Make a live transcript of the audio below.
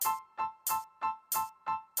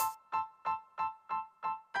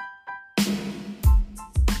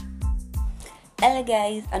Hello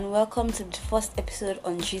guys, and welcome to the first episode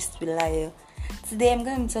on Gist with Layo. Today I'm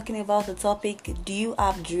going to be talking about the topic, do you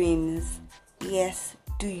have dreams? Yes,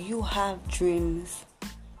 do you have dreams?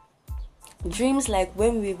 Dreams like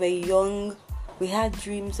when we were young, we had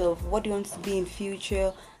dreams of what do you want to be in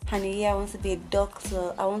future. And I want to be a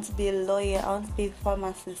doctor, I want to be a lawyer, I want to be a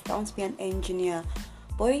pharmacist, I want to be an engineer.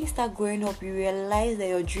 But when you start growing up, you realize that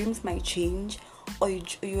your dreams might change, or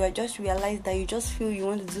you are just realize that you just feel you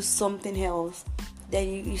want to do something else. Then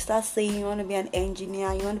you start saying you want to be an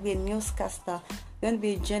engineer, you want to be a newscaster, you want to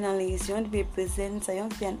be a journalist, you want to be a presenter, you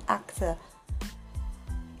want to be an actor.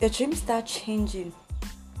 Your dreams start changing.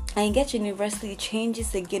 And you get to university, it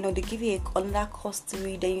changes again, or they give you another course to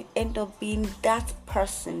read, then you end up being that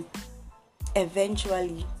person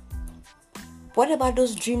eventually. What about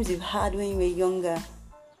those dreams you've had when you were younger?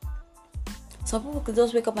 Some people could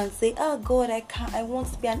just wake up and say, oh God, I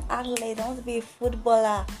want to be an athlete, I want to be a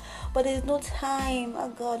footballer, but there's no time. Oh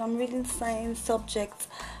God, I'm reading science subjects,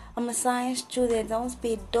 I'm a science student, I want to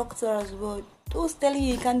be a doctor as well. Who's telling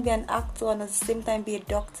you can't be an actor and at the same time be a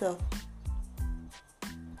doctor?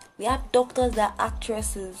 We have doctors that are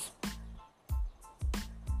actresses.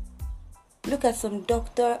 Look at one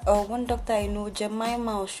doctor I know,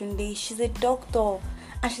 Jemima Oshunde. She's a doctor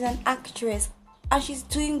and she's an actress and she's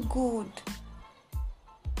doing good.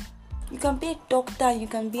 You can be a doctor and you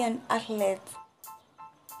can be an athlete.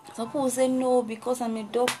 Some people say no, because I'm a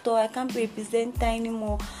doctor, I can't be a presenter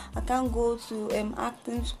anymore. I can't go to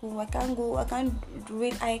acting school. I can't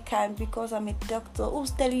read ICANN because I'm a doctor.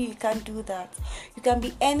 Who's telling you can't do that? You can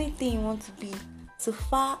be anything you want to be, so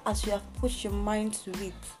far as you have put your mind to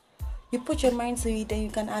it. You put your mind to it, then you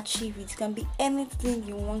can achieve it. You can be anything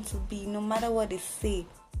you want to be, no matter what they say.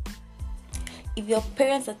 If your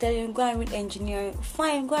parents are telling you go and read engineering,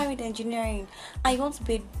 fine, go and read engineering. And you want to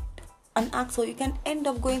be an actor, you can end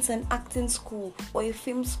up going to an acting school or a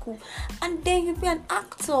film school, and then you'll be an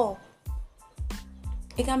actor.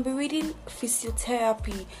 You can be reading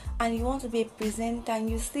physiotherapy and you want to be a presenter, and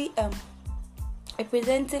you see a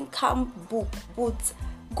presenting camp booth,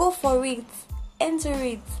 go for it, enter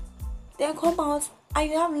it, then come out and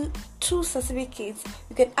you have 2 certificates.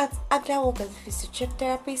 You can either work as a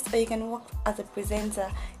physiotherapist or you can work as a presenter.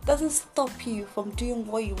 It doesn't stop you from doing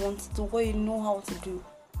what you want to do, what you know how to do.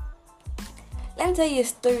 Let me tell you a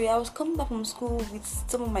story. I was coming back from school with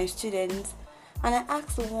some of my students, and I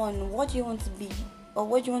asked one, what do you want to be, or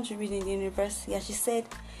what do you want to read in the university? And she said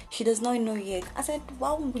she does not know yet. I said,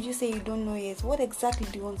 why would you say you don't know yet? What exactly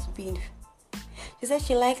do you want to be in? She said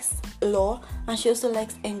she likes law and she also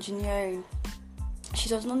likes engineering. She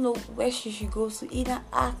does not know where she should go to, either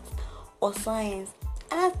art or science.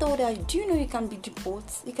 And I told her, do you know you can be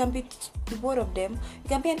both? You can be the both of them. You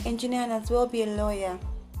can be an engineer and as well be a lawyer.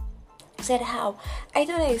 I said, how? I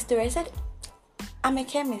told her a story. I said, I'm a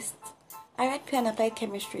chemist. I read pure and applied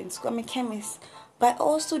chemistry in school. I'm a chemist. But I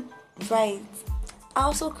also write. I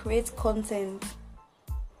also create content.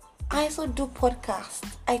 I also do podcasts.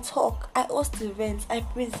 I talk. I host events. I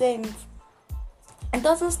present. It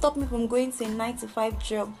doesn't stop me from going to a 9-to-5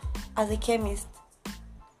 job as a chemist.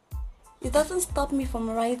 It doesn't stop me from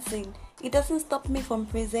writing. It doesn't stop me from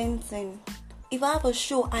presenting. If I have a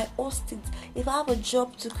show, I host it. If I have a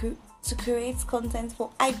job to create content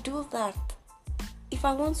for, I do that. If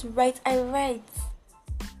I want to write, I write.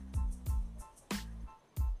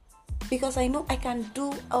 Because I know I can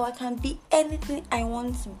do, or I can be anything I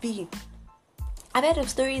want to be. I've heard of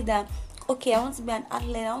stories that, okay, I want to be an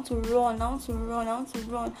athlete, I want to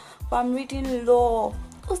run, but I'm reading law.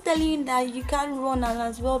 Who's telling you that you can't run and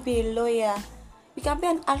as well be a lawyer? You can be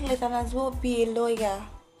an athlete and as well be a lawyer.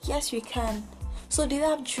 Yes, you can. So do you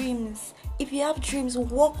have dreams? If you have dreams,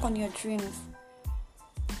 work on your dreams.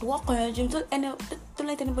 Work on your dreams. Don't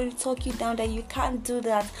let anybody talk you down that you can't do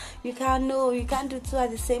that. You can't do 2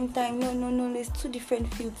 at the same time. No. It's 2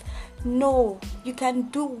 different fields. No, you can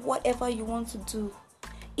do whatever you want to do.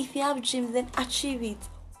 If you have dreams, then achieve it.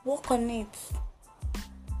 Work on it.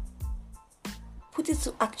 Put it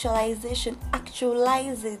to actualization.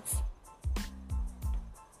 Actualize it.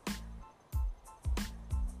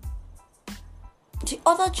 The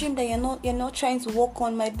other dream that you're not trying to work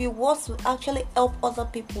on might be what will actually help other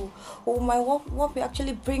people, or what will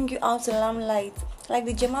actually bring you out to limelight. Like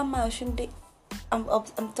the Jemima Oshunde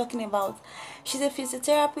I'm talking about. She's a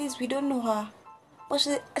physiotherapist. We don't know her, but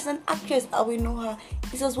she's an actress. We know her.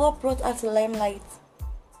 It was what brought her to limelight.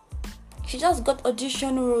 She just got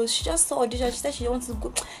audition roles. She just saw audition. She said she wants to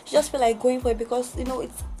go. She just felt like going for it because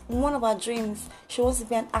it's one of her dreams. She wants to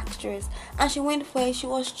be an actress, and she went for it. She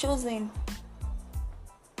was chosen.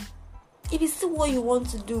 If it's still what you want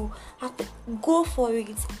to do, go for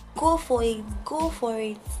it. Go for it. Go for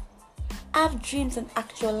it. Have dreams and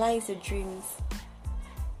actualize your dreams.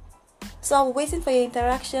 So I'm waiting for your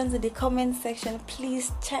interactions in the comment section.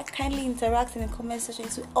 Please kindly interact in the comment section.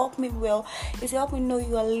 It will help me well. It will help me know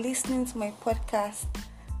you are listening to my podcast.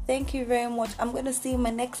 Thank you very much. I'm going to see you in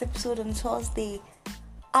my next episode on Thursday.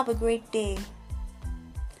 Have a great day.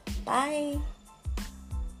 Bye.